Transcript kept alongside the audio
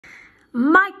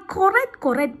My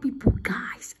correct people,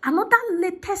 guys. Another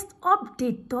latest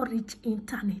update to reach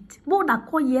internet. More than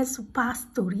 4 years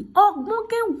past story.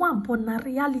 Ogmoge one but na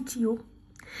reality.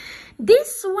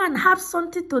 This one have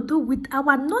something to do with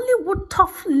our Nollywood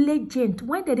tough legend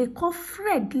when they call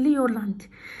Fred Leoland,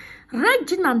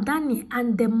 Regina Daniel,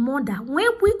 and the mother, when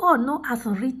we all know as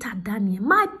Rita Daniel.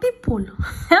 My people,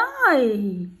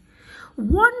 hey,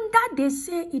 wonder they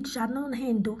say it shall not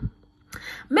handle.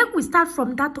 Make we start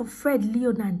from that of Fred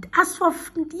Leonard. As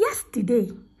of yesterday,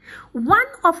 one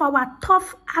of our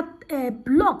tough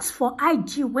blogs for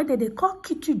IG, whether they call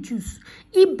Kitty Juice,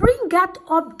 he bring that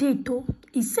update.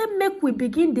 He said, make we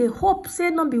begin the hope, say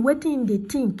not be waiting in the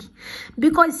think.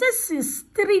 Because he says since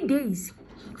 3 days,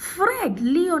 Fred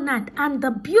Leonard and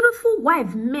the beautiful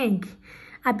wife Meg,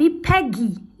 Abi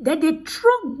Peggy, that they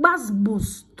throw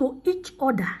basketballs to each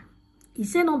other. He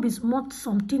said not be smart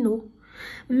something, no.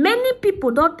 Many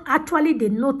people don't actually they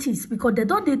notice because they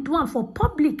don't they do it for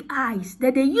public eyes.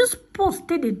 That they use post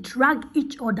they drag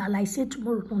each other like say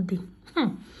tomorrow Monday.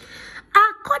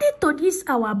 According to this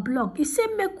our blog, it say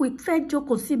make we fair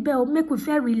joke or make we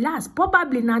fair relax.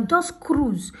 Probably not just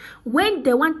cruise when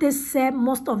they want to sell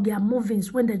most of their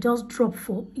movies when they just drop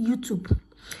for YouTube.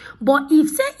 But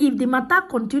if the matter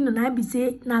continue, now be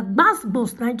say na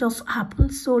basketballs na just happen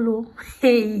solo.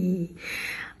 Hey.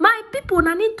 My people,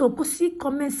 I need to go see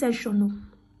comment section.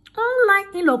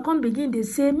 Online in come begin they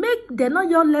say, make they not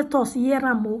your let us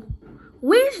hear more.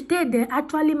 Which day they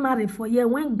actually marry for year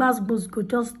when basketballs go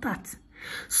just start.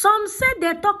 Some say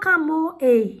they talk more,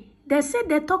 they say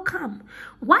they talk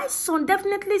Why some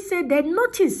definitely say they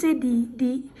notice say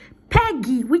the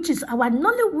Peggy, which is our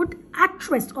Nollywood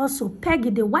actress also,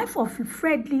 Peggy, the wife of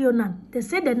Fred Leonard. They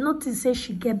say they notice say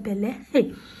she get belly.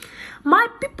 Hey. My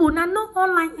people now no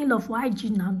online in love for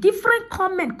IG now. Different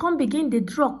comment come begin the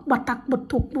drop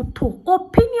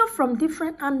opinion from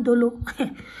different andolo.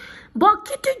 But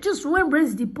Kitty just went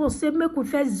raise the post say make we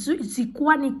first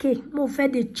zikwanike more for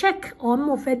the check or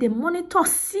more for the monitor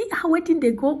see how waiting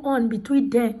they go on between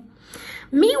them.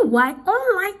 Meanwhile,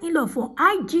 online in love for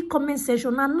IG comment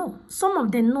section I know some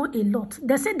of them know a lot.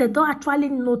 They say they don't actually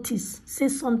notice say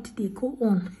something they go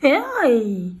on.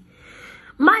 Hey.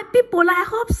 My people, I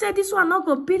hope say this one not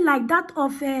gonna be like that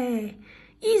of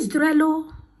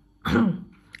Israel.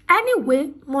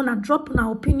 Anyway, Mona drop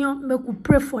my opinion, make we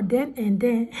pray for them and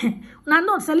then now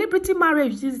not celebrity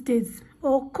marriage these days.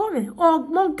 Or come or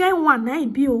more get one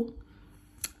bio.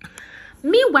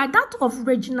 Meanwhile, that of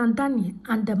Regina Daniel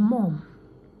and the mom.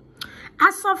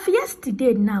 As of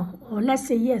yesterday now, or let's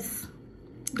say yes,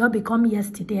 don't become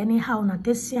yesterday anyhow now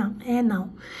this year now.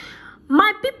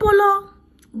 My people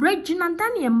Regina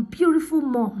Daniel, beautiful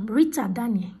mom, Rita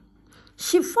Daniel.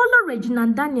 She follow Regina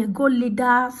Daniel go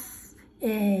leaders,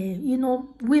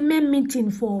 women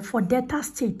meeting for Delta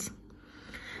State.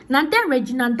 Now then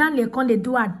Regina Daniel come they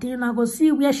do her thing. Now go see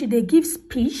where she they give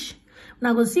speech.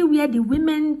 Now go see where the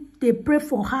women they pray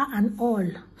for her and all.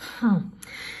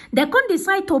 They can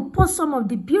decide to post some of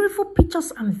the beautiful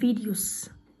pictures and videos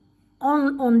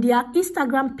on their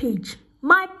Instagram page.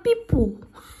 My people,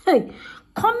 hey.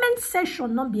 Comment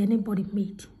section not be anybody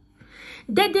made.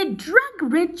 They drag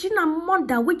Regina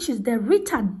mother, which is the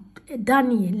Rita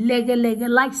Daniel, lege,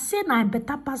 like say I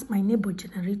better pass my neighbor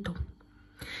generator.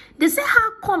 They say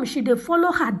how come she they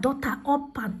follow her daughter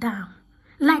up and down?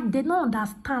 Like they don't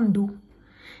understand though.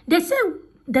 They say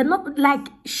they not like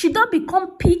she don't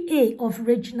become PA of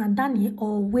Regina Daniel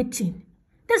or waiting.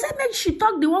 They say make she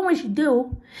talk the one when she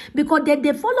do because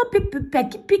they follow people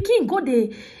picking go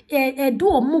they do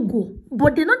a mugo,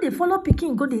 but they not they follow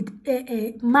picking go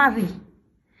they marry.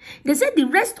 They say the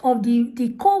rest of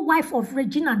the co-wife of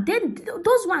Regina, then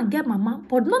those one get mama,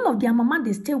 but none of their mama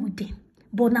they stay with them.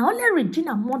 But now only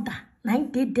Regina mother,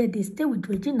 they stay with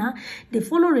Regina. They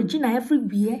follow Regina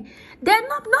everywhere. They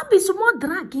not be so more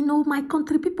drag, my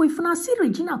country people. If you not see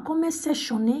Regina comment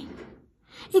session,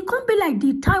 it can't be like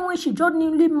the time when she just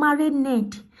newly married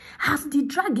Ned. As the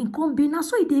dragging can't be now,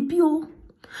 so it be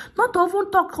not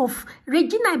even talk of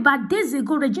Regina, but days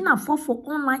ago, Regina fought for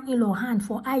online in hand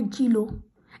for IG law.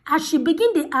 As she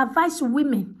begin to advise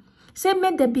women, say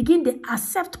make they begin to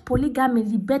accept polygamy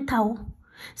the better.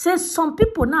 Say some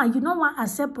people now, you know what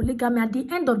accept polygamy. At the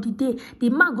end of the day, the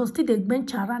man goes to the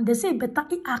bench around. They say better,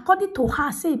 according to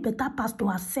her, say better pass to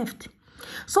accept.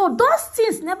 So those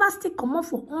things never still come up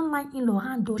for online in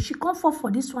hand though. She come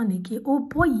for this one again. Oh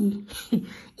boy,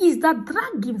 is that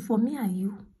dragging for me and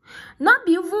you? Not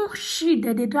be even she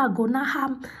that the drag gonna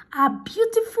have a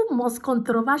beautiful, most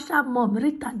controversial mom,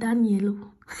 Rita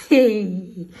Daniel.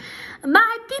 Hey,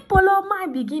 my people, oh my,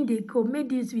 begin they go. Make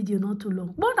this video not too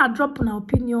long. But I drop an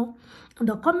opinion in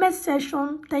the comment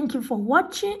section. Thank you for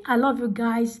watching. I love you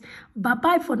guys. Bye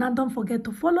bye for now. Don't forget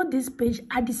to follow this page.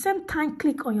 At the same time,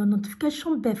 click on your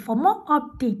notification bell for more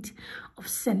update of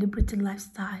celebrity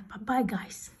lifestyle. Bye bye,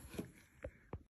 guys.